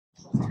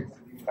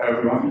Hi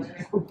everyone,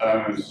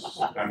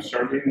 I'm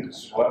Sergey,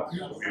 this is Vlad,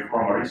 we're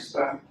from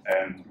Arista,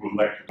 and we would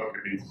like to talk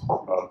a bit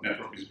about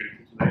network visibility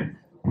today.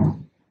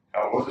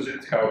 What is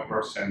it, how it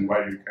works, and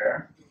why do you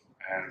care?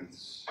 And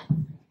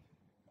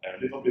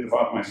a little bit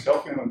about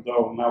myself, even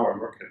though now I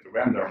work at the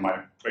vendor,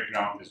 my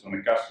background is on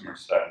the customer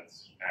side,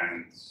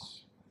 and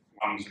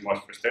one of the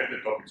most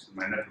frustrating topics in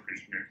my network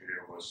engineering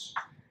career was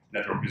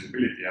network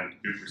visibility, and to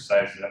be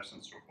precise, the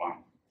absence of one.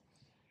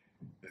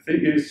 The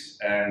thing is,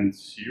 and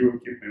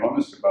you keep me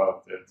honest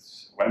about that,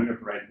 when you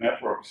operate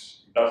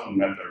networks, it doesn't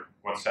matter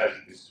what size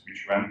it is,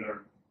 which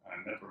vendor,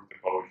 network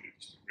topology,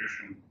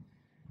 distribution.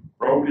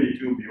 Probably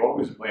it will be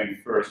always blamed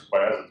first by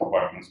other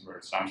departments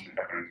where something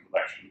happened in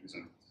production,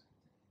 isn't it?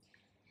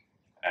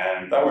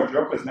 And our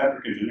job as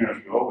network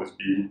engineers will always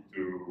be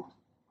to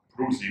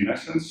prove the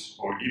innocence,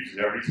 or if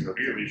there is a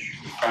real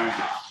issue, to find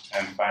it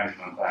and find it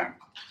on time.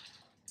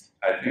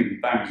 I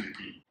think time is the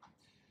key.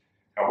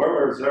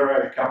 However, there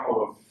are a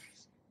couple of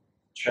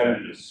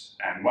challenges,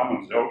 and one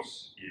of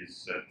those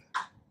is that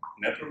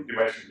network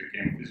devices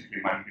became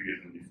physically much bigger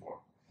than before.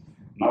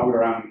 Now we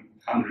run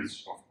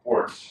hundreds of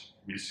ports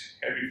with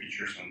heavy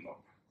features on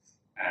top,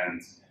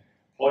 and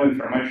all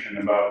information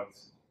about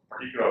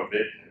particular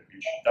data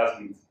which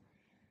doesn't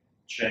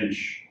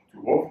change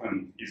too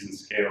often isn't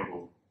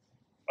scalable,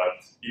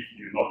 but if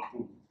you not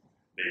pull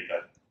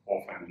data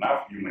often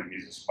enough, you may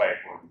miss a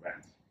spike or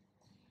event.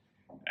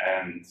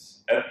 And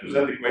add to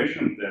that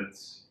equation that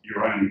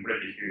you're running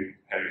pretty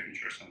heavy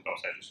features on top,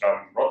 such as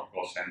routing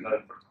protocols, and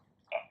that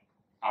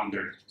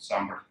under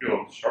some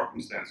particular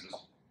circumstances,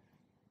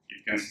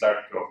 it can start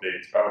to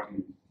update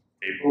routing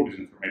table with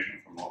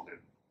information from all the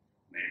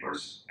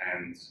neighbors.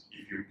 And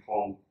if you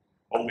pull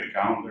all the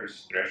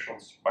counters,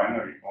 thresholds,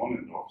 binary on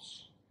and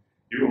offs,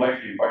 you will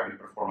likely impact the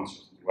performance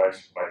of the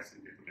device by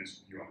simply putting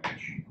CPU on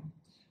edge.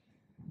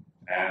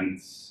 And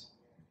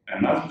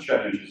another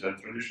challenge is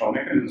that traditional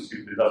mechanism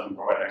simply doesn't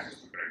provide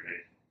access to correct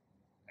data.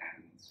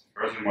 And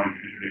furthermore,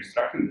 individually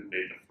extracting the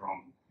data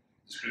from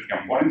discrete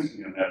components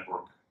in your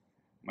network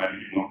might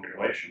give no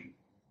correlation.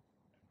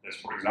 As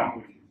for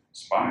example, if you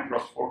span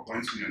across 4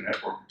 points in your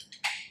network,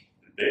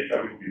 the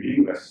data will be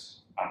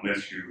meaningless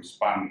unless you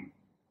span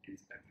it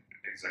at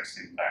the exact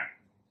same time.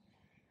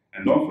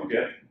 And don't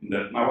forget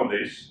that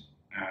nowadays,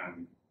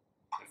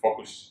 the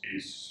focus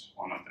is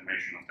on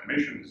automation.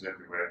 Automation is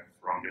everywhere,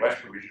 from device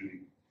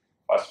provisioning,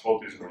 fast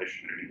fault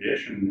isolation,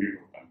 remediation in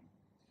real time,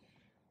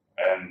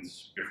 and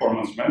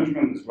performance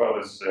management, as well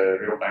as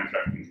real-time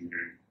traffic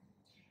engineering.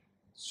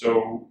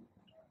 So,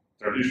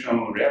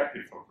 traditional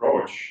reactive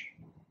approach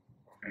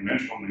of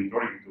conventional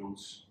monitoring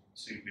tools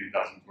simply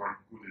doesn't work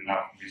good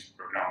enough with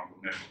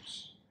programmable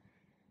networks.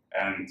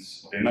 And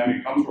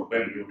dynamic control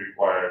plane will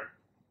require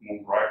more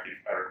proactive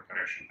error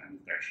correction and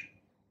detection.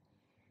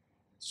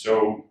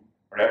 So,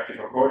 reactive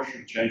approach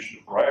should change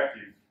to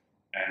proactive,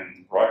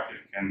 and proactive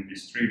can be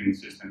streaming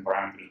system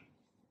parameters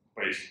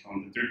based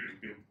on the triggers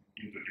built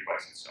into the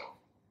device itself.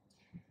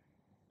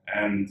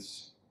 And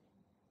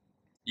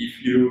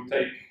if you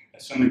take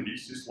SNMP,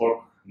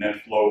 syslog,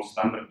 NetFlow,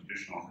 standard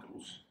traditional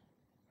tools,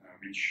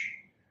 which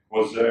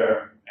was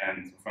there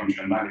and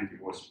functionality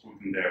was put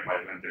in there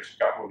by vendors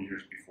a couple of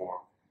years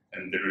before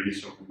and the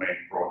release of the main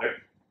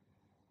product.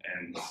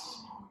 And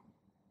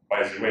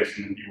by the way,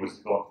 SNMP was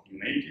developed in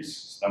the 80s,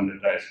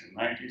 standardized in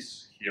the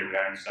 90s. Here we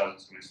are in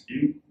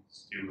 2017,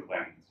 still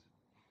relevant.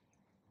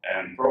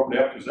 And probably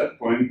up to that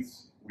point,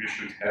 we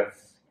should have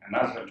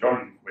another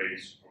alternative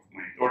ways of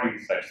monitoring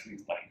such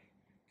things like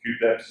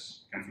QDEPs,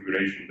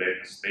 configuration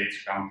data,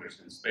 states, counters,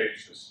 and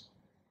statuses,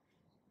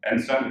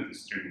 and send it in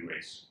streaming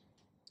ways.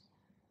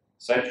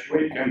 Such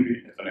way can be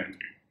a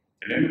telemetry.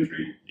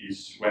 Telemetry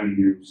is when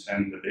you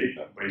send the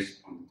data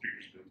based on the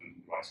triggers built in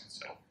the device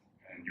itself.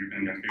 And you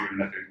can configure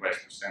network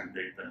device to send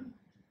data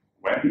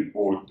when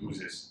or do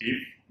this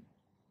if,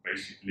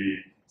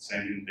 basically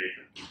sending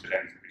data to the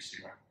telemetry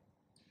receiver.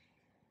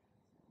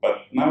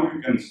 But now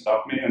you can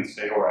stop me and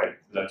say, all right,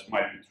 that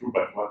might be true,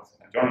 but what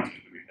alternatives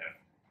do we have?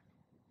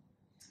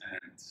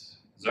 And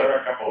there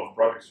are a couple of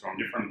products from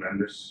different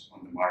vendors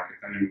on the market,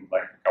 and we would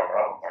like to cover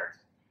our part,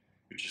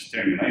 which is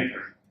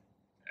Terminator.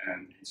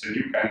 And it's a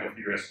new kind of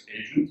US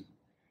agent,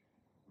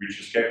 which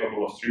is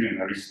capable of streaming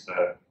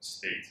Arista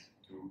state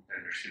to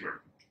a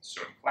receiver.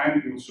 So the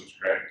client will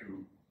subscribe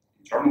to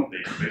internal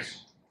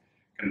database,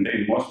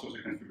 contain most of the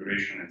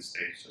configuration and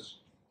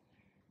statuses.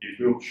 It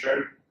will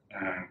share,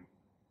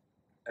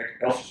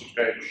 also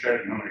subscribe to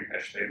shared memory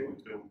hash table.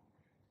 It will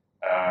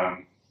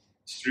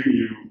stream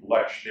you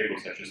large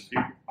tables such as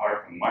FIP,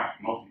 ARP, and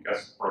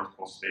multicast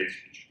protocol states,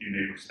 which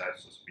enable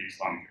statuses, peaks,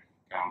 long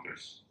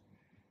counters.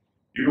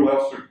 You will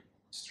also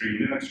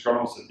stream Linux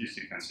kernel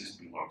statistic and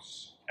system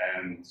logs.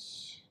 And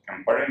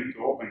comparing to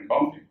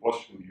OpenConfig,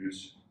 both will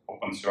use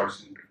open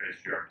source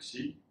interface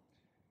gRPC.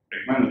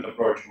 Recommended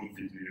approach would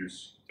be to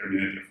use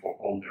Terminator for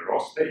all the raw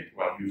state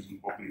while using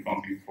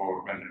OpenConfig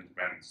for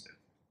vendor-dependent state.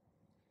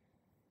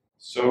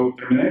 So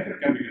Terminator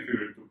can be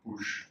configured to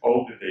push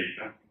all the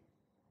data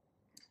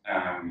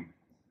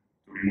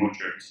to remote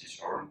gRPC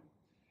server,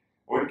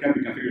 Or it can be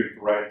configured to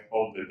write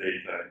all the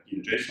data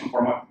in JSON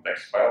format,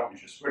 text file,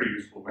 which is very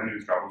useful when you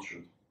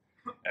troubleshoot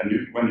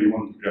and when you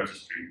want to grab the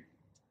stream.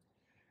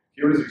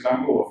 Here is an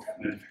example of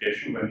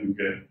notification when you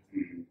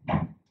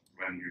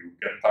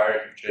get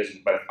tired of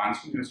chasing bad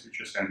fancy news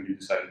switches and you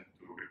decide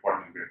to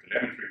report them via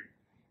telemetry.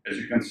 As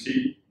you can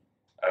see,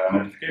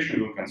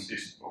 notification will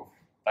consist of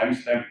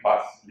timestamp,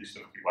 path, list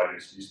of key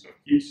values, list of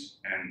keys,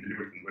 and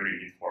delivered in very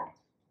neat format.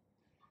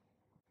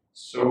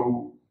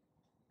 So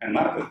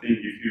another thing,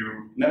 if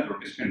your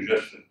network is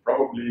congested,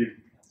 probably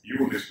you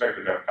would expect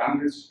to have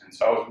hundreds and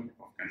thousands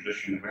of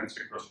congestion events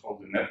across all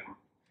the network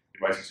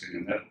devices in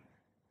your network.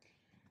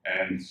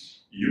 And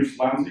use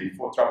LANZ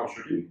for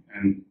troubleshooting,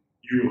 and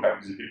you will have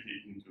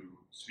visibility into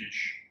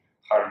switch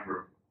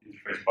hardware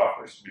interface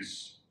buffers with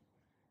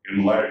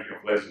granularity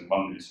of less than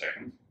 1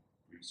 millisecond.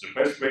 The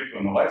best way to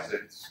analyze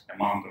that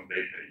amount of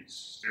data is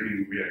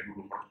streaming via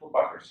Google protocol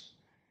buffers,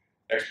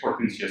 export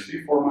in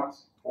CSV format,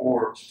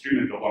 or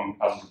stream it along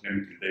other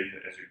telemetry data,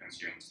 as you can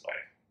see on the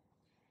slide.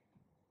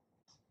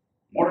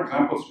 More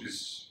examples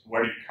with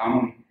very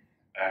common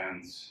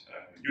and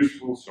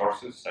useful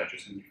sources such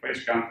as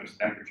interface counters,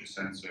 temperature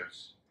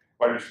sensors,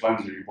 various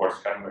LANZ reports,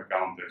 hardware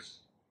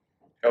counters,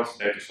 health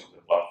status of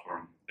the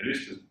platform. The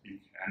list is big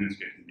and it's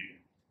getting bigger.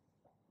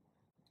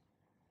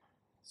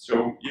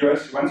 So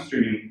EOS event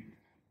streaming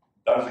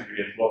does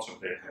aggregate lots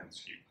of data and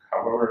skip.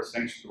 However,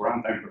 thanks to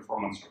runtime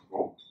performance of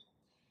Go,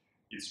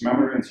 its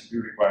memory and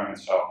CPU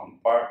requirements are on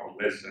par or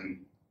less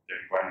than the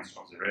requirements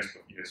of the rest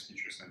of EOS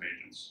features and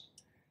agents.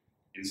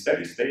 In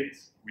steady state,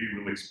 we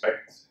will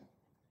expect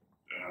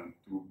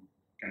to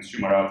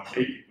consume around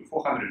 80 to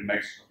 400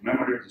 megs of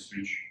memory of the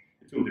switch.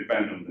 It will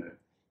depend on the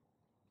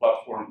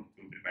platform,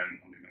 it will depend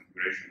on the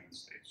configuration and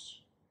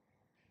status.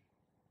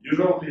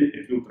 Usually,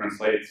 it will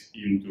translate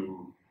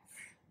into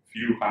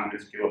few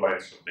hundred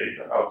kilobytes of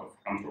data out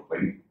of control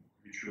plane,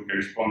 which will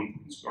correspond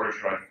in storage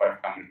around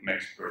 500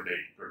 megs per day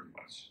per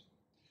device.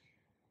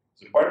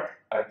 The part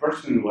I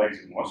personally like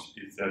the most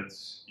is that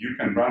you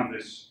can run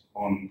this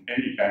on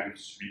any kind of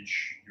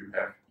switch you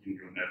have in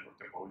your network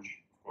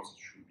topology. Of course, it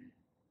should be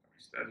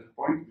Arista at this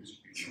point, we're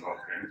speaking about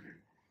Telemetry.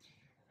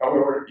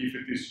 However, if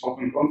it is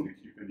open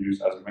config, you can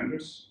use other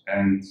vendors,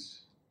 and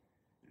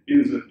it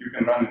means that you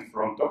can run it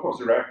from top of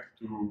the rack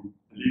to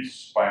leaves,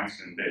 spines,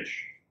 and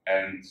edge.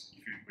 And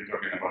if we're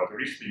talking about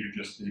Arista, you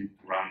just need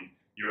to run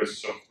US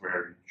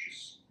software, which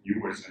is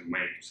newer than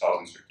May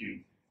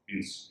 2013,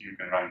 means you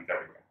can run it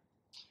everywhere.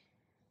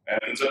 And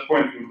at that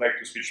point, we would like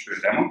to switch to a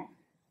demo.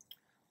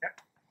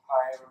 Yep.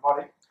 Hi,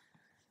 everybody.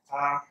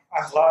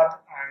 I'm Vlad.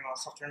 I'm a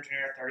software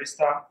engineer at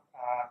Arista.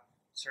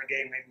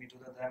 Sergey made me do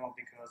the demo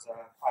because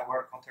I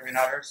work on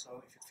Terminator,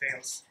 so if it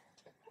fails,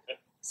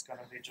 it's going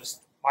to be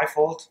just my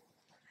fault.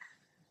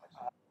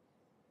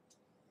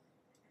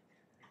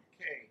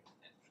 Okay.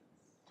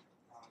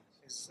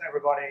 Is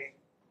everybody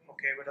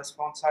okay with this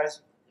font size?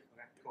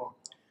 Okay, cool.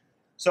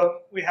 So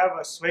we have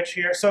a switch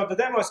here. So the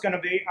demo is going to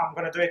be, I'm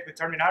going to do it with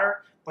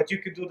Terminator, but you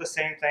could do the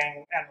same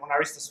thing and on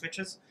Arista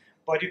switches.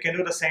 But you can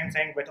do the same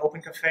thing with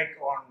OpenConfig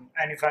on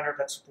any vendor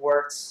that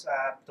supports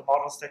the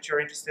models that you're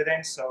interested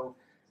in. So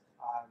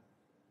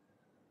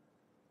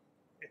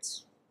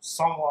it's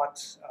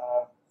somewhat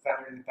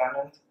vendor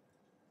independent.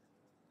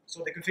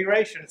 So the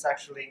configuration is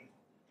actually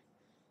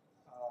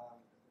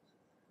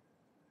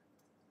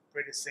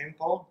pretty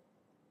simple.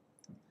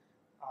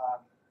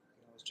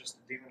 It's just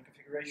a daemon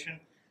configuration.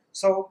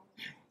 So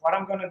what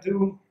I'm going to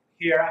do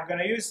here, I'm going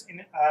to use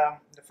in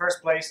the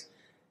first place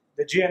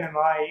the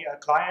GNMI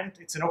client.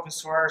 It's an open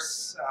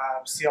source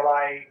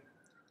CLI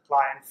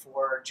client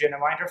for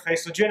GNMI interface.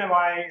 So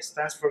GNMI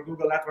stands for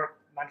Google Network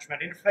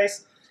Management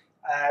Interface,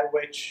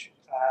 which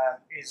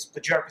is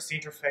the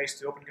gRPC interface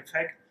to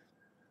OpenConfig.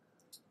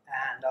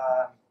 And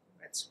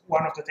it's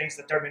one of the things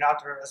that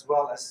Terminator, as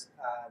well as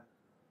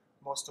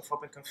most of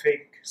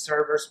OpenConfig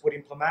servers, would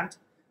implement.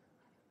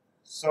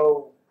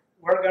 So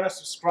we're going to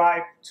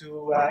subscribe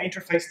to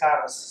interface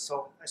status.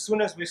 So as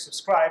soon as we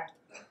subscribe,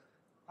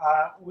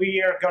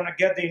 we are going to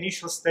get the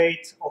initial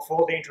state of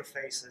all the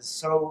interfaces.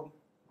 So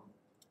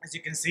as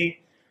you can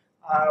see,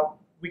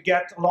 we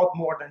get a lot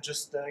more than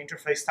just the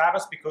interface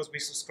status because we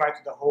subscribe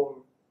to the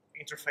whole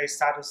interface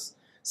status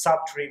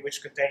subtree,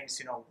 which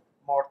contains,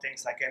 more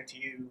things like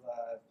MTU,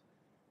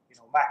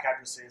 MAC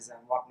addresses and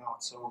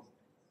whatnot. So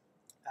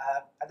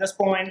at this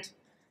point,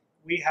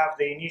 we have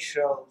the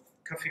initial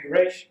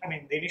configuration,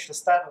 the initial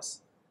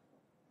status,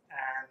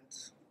 and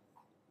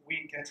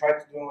we can try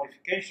to do a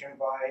modification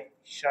by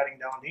shutting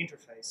down the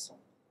interface.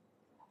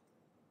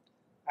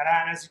 And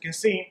then, as you can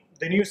see,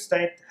 the new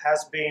state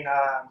has been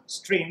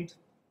streamed,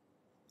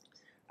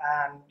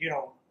 and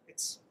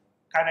it's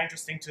kind of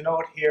interesting to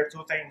note here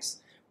two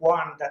things.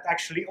 One, that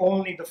actually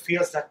only the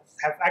fields that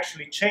have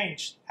actually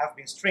changed have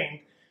been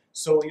streamed,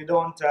 so you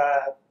don't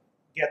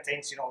get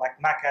things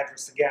like MAC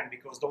address again,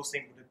 because those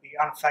things would be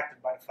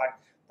unaffected by the fact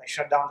that I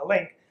shut down the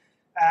link.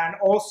 And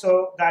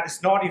also that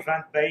is not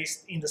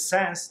event-based in the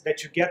sense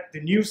that you get the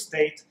new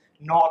state,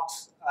 not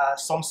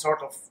some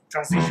sort of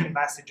transition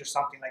message or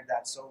something like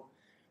that. So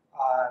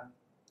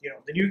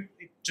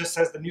it just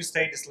says the new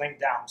state is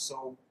linked down.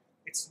 So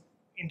it's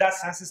in that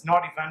sense it's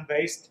not event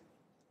based.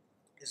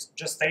 It's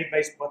just state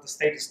based, but the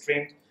state is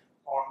streamed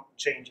on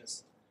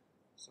changes.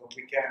 So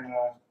we can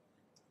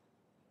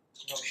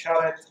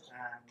shut it,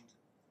 and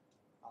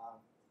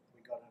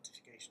we got a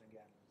notification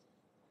again.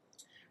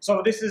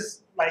 So this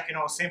is like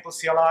simple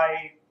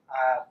CLI,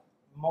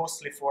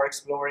 mostly for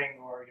exploring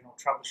or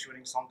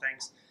troubleshooting some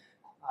things.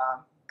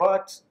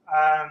 But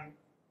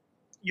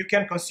you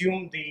can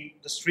consume the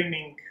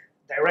streaming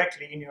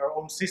directly in your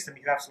own system.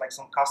 You have like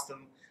some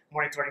custom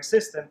monitoring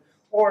system,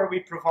 or we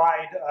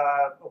provide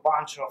a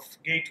bunch of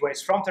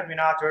gateways from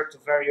Terminator to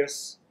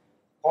various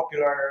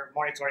popular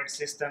monitoring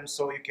systems,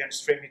 so you can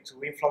stream it to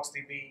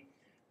InfluxDB,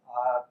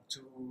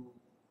 to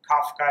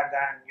Kafka, and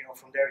then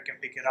from there you can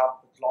pick it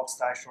up with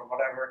Logstash or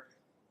whatever,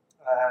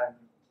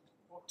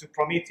 to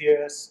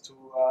Prometheus, to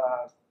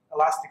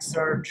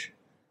Elasticsearch.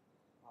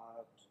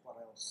 What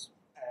else?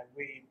 And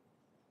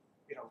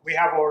we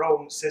have our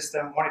own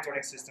system,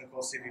 monitoring system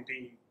called CVP.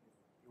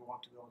 If you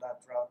want to go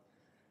that route.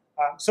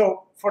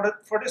 So for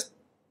this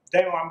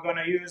demo, I'm going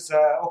to use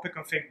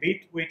OpenConfig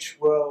Beat, which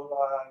will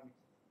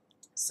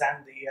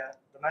send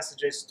the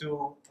messages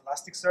to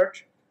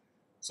Elasticsearch.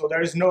 So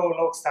there is no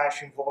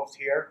Logstash involved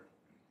here.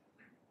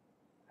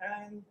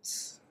 And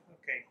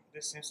okay,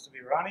 this seems to be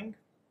running.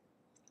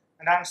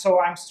 And then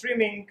I'm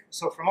streaming.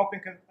 So from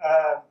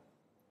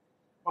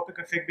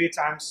OpenConfig Beat,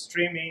 I'm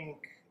streaming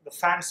the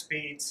fan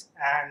speeds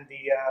and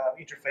the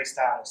interface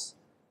status.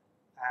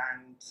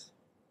 And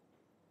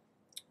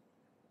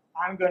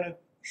I'm going to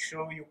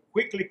show you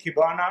quickly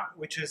Kibana,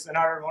 which is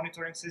another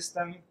monitoring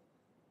system.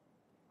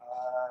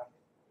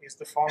 Is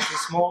the font too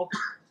small?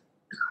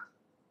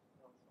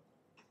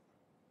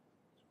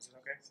 Is it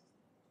okay?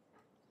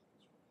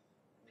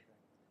 Okay.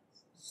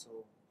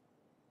 So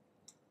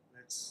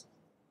let's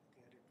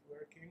get it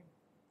working,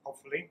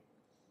 hopefully.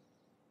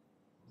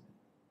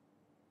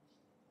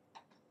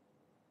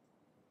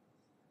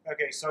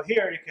 Okay, so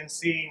here you can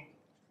see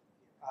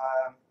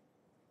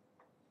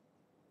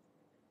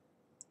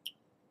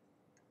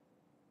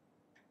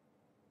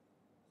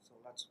so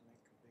let's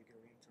make a bigger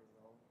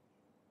interval,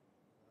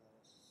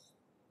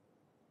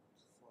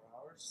 4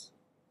 hours.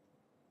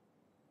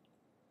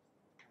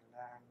 And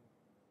then,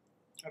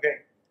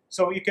 okay,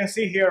 so you can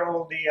see here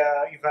all the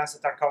events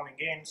that are coming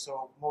in,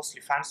 so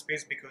mostly fan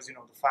speeds, because the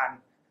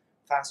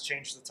fans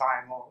change the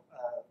time,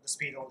 the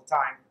speed all the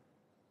time.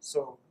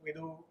 So we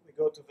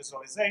go to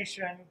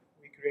visualization,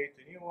 we create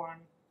a new one.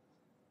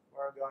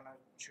 We're going to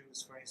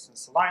choose, for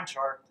instance, a line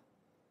chart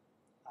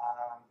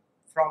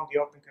from the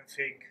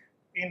OpenConfig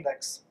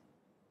index.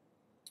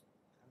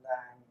 And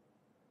then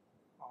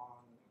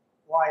on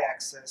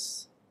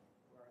y-axis,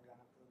 we're going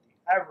to put the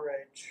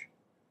average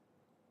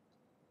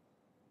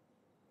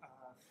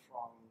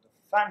from the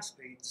fan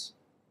speeds.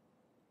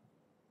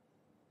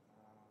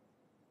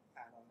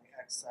 And on the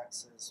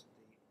x-axis,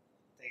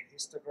 the date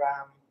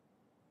histogram.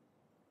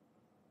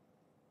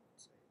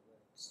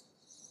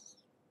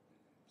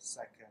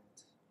 Second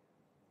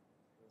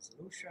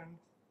resolution,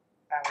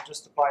 and we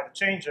just apply the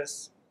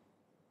changes,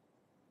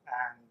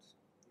 and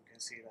you can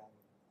see that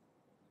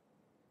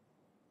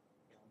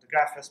the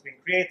graph has been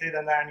created,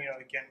 and then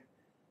you can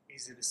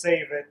easily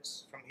save it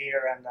from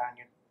here, and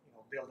then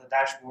build a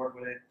dashboard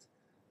with it.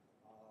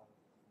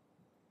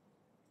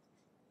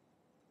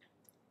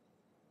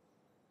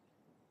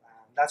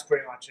 And that's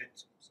pretty much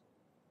it. So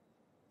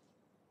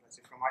that's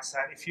it from my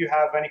side. If you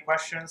have any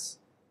questions,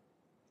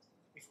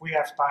 if we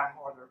have time,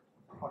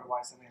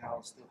 otherwise,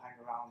 I'll still hang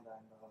around,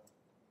 and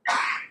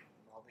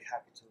I'll be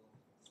happy to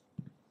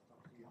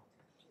talk to you.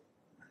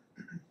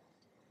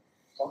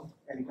 So,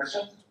 any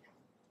questions?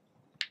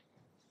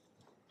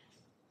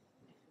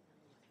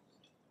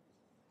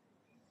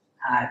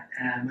 Hi,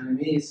 my name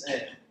is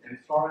David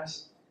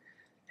Flores,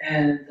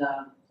 and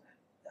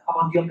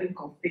about the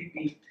OpenConfig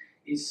Beat,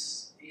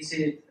 is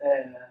it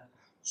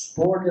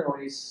supported,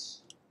 or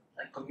is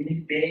like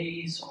community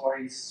based, or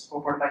is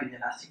supported by the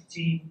Elastic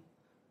team?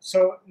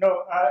 So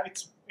no,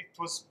 it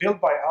was built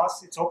by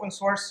us. It's open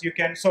source.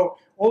 So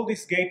all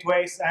these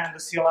gateways and the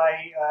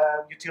CLI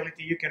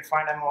utility, you can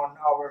find them on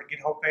our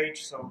GitHub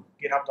page. So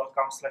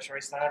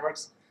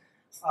github.com/AristaNetworks.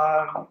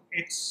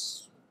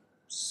 It's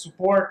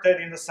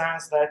supported in the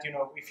sense that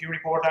if you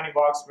report any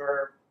bugs,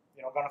 we're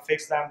gonna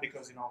fix them,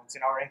 because it's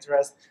in our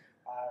interest.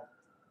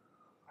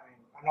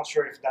 I'm not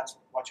sure if that's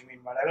what you mean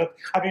by that.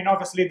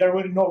 Obviously there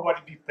will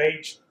nobody be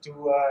paid to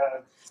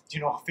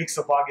fix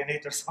a bug in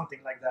it or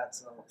something like that.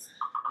 So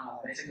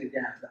basically,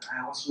 yeah.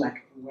 I was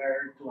like,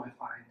 where do I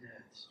find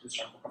to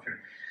start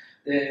configuring?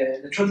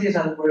 The truth is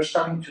that we're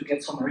starting to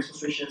get some Arista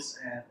switches,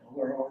 and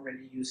we're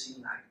already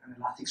using like an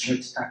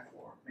Elasticsearch stack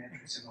for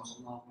metrics and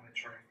also log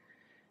monitoring.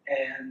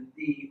 And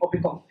the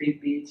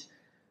OpenConfig Beat,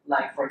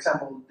 like for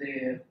example,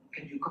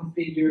 can you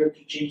configure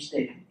to change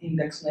the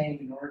index name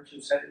in order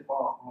to set it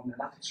on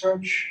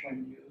Elasticsearch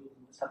when you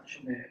establish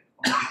on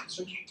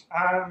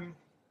Elasticsearch?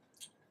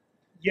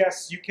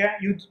 Yes, you can.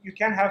 You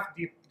can have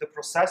the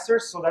processor.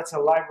 So that's a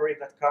library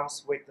that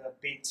comes with the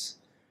Beats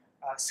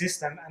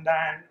system, and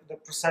then the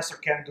processor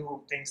can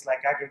do things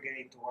like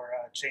aggregate or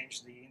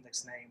change the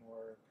index name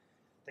or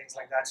things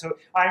like that. So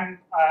I'm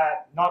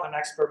not an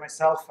expert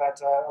myself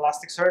at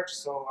Elasticsearch,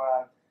 so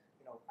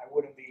I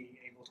wouldn't be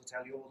able to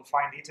tell you all the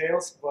fine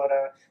details. But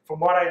from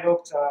what I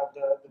looked,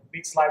 the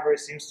bits library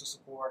seems to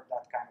support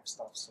that kind of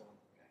stuff. So.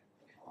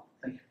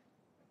 Thank you.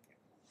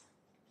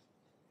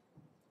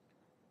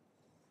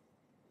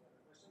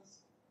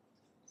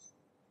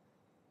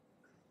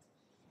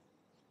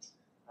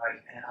 Hi,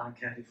 Alan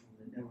Kennedy from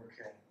the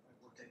Workday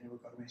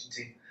Network Automation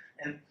team.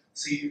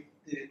 So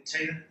the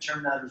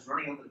terminator is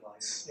running on the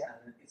device, yeah.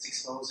 and it's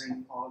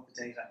exposing all of the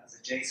data as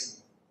a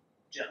giant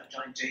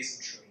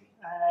JSON tree.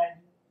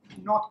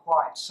 Not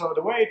quite. So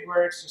the way it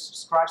works, you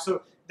subscribe.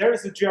 So there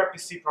is a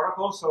gRPC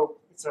protocol, so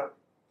it's a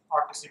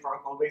RPC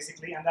protocol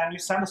basically, and then you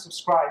send a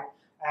subscribe,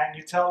 and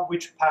you tell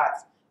which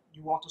path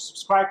you want to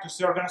subscribe to.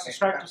 So you're going to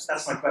subscribe to.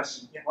 That's my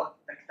question. Yeah. What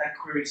that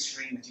query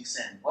stream that you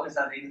send? What is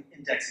that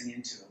indexing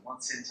into, and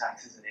what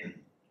syntax is it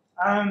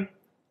in?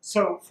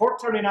 So for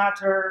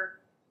Terminator,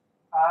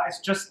 it's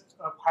just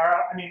a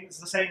it's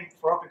the same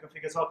for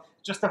OpenConfig as well.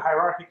 Just a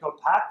hierarchical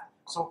path.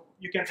 So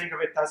you can think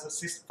of it as a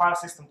file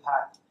system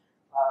path,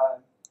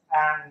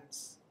 and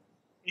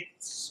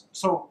it's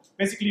so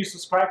basically you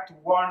subscribe to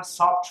one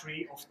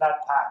subtree of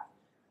that path.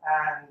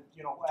 And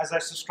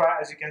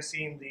as you can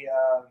see in the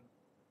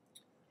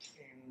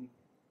in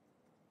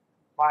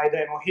my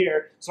demo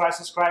here, so I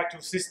subscribe to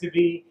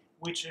sysdb,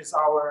 which is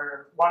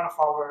one of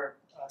our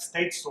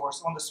state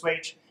stores on the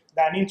switch,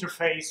 then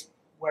interface,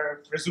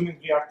 where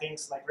presumably are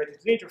things like related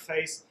to the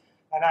interface,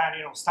 and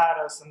then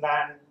status, and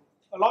then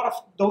a lot of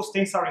those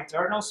things are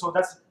internal. So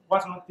that's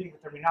one thing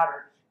with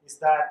Terminator is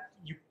that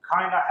you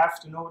kind of have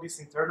to know this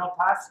internal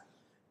path.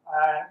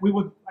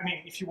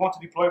 If you want to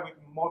deploy, we'd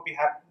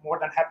more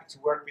than happy to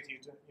work with you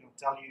to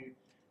tell you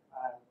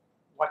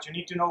what you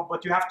need to know.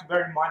 But you have to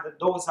bear in mind that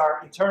those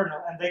are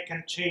internal and they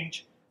can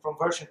change from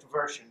version to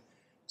version.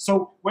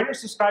 So when you're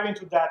subscribing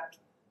to that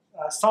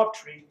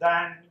subtree,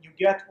 then you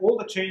get all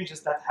the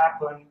changes that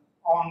happen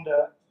on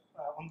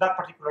that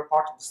particular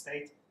part of the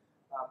state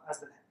as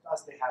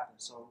they happen.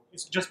 So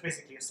it's just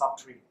basically a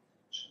subtree.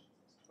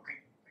 Okay,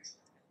 thanks.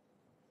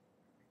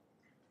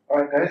 All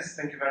right, guys,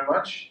 thank you very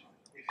much.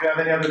 If you have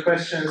any other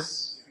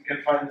questions, you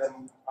can find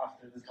them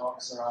after the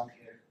talks around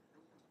here.